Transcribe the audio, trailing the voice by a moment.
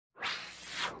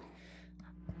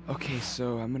Okay,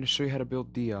 so I'm gonna show you how to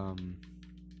build the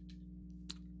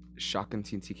shotgun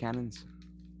TNT cannons.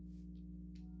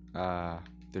 Uh,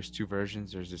 there's two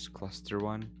versions. There's this cluster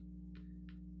one,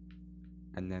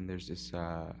 and then there's this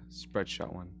spread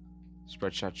shot one.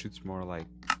 Spread shot shoots more like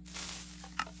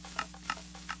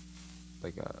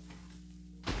a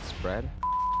spread,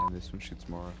 and this one shoots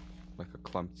more like a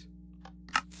clumped,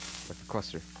 like a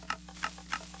cluster.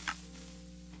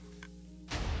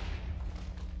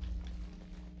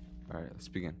 All right, let's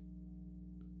begin.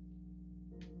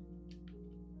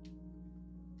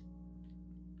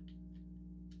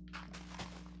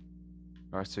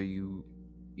 All right, so you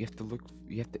have to look,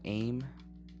 you have to aim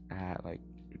at like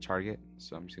your target.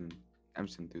 So I'm just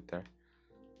gonna do it there.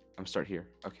 I'm gonna start here.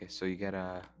 Okay, so you get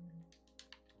a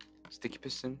sticky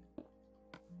piston,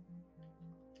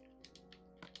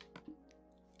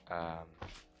 um,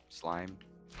 slime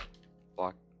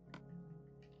block,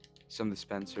 some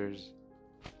dispensers,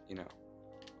 you know,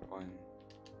 one,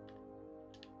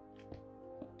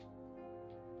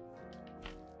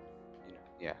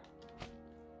 yeah.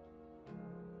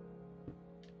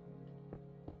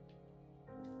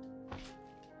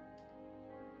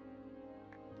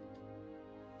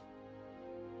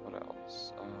 What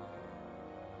else?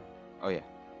 Oh yeah.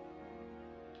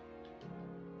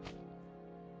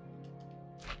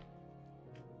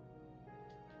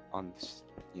 On this,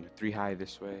 3 high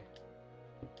this way.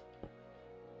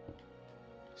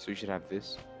 So you should have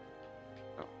this.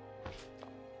 Oh,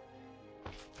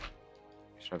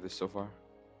 you should have this so far.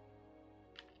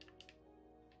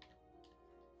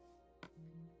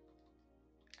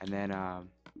 And then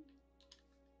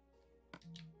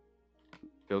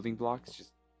building blocks,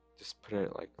 just put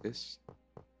it like this.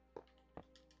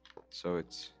 So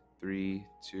it's 3,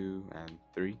 2, and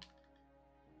 3.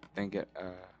 Then get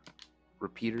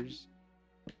repeaters.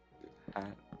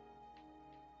 That.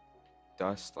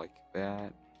 Dust like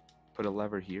that. Put a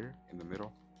lever here in the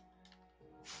middle.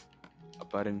 A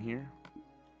button here.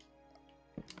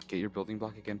 Get your building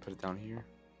block again, put it down here.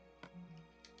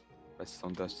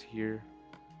 Redstone dust here.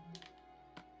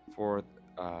 4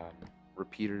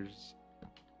 repeaters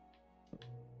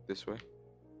this way.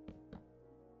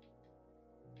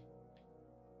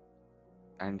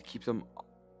 And keep them,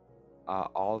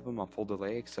 all of them on full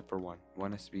delay except for one.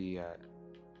 One has to be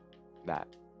that.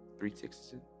 3 ticks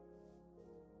is it?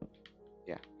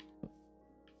 Yeah.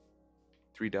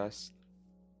 3 dust.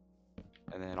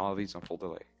 And then all of these on full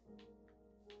delay.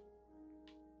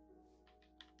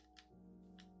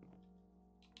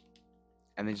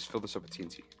 And then just fill this up with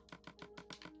TNT.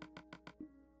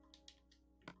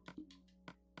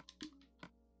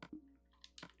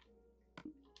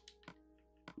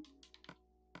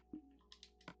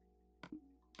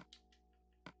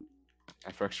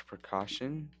 And for extra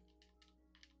precaution,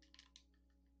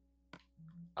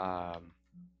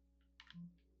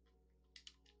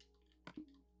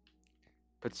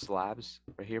 put slabs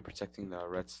right here protecting the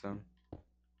redstone.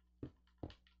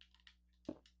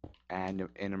 And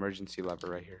an emergency lever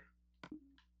right here.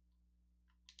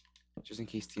 Just in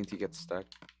case TNT gets stuck,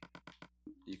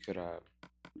 you could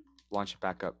launch it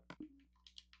back up.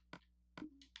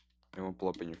 It won't blow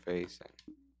up in your face,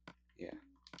 and yeah.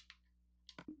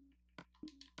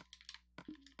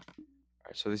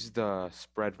 Alright, so this is the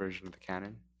spread version of the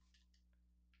cannon.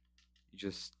 You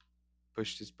just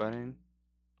push this button,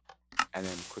 and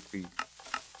then quickly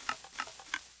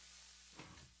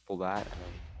pull that, and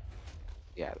then,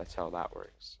 yeah, that's how that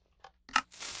works.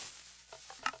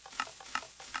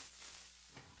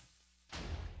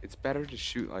 It's better to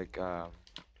shoot like,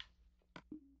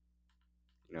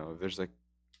 if there's like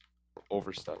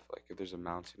over stuff, like if there's a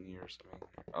mountain here or something.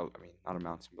 Oh, I mean, not a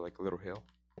mountain, but like a little hill.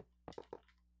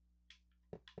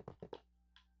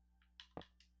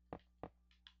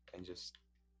 And just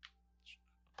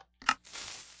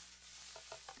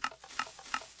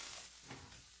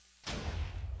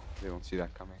they won't see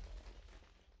that coming.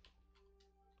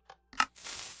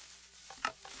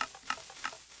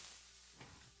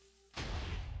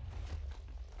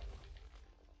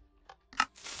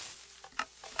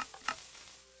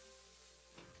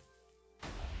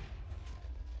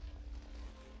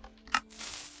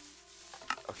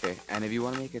 Okay, and if you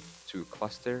want to make it to a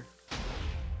cluster,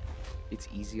 it's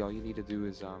easy. All you need to do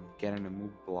is get an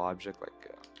immovable object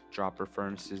like dropper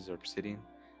furnaces or obsidian.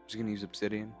 I'm just gonna use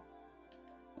obsidian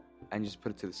and just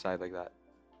put it to the side like that,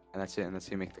 and that's it. And that's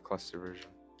how you make the cluster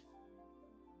version.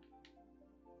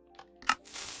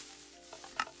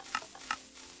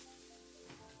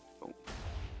 Boom.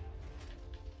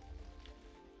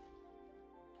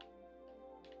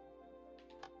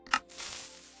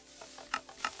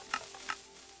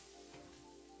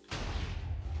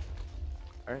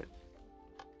 Alright.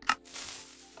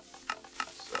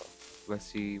 So let's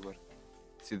see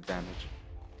the damage.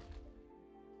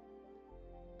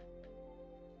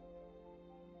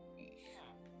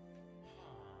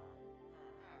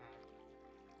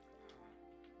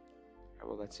 Alright,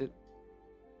 well that's it.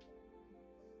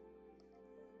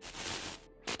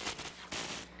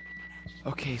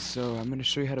 Okay, so I'm gonna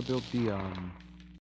show you how to build the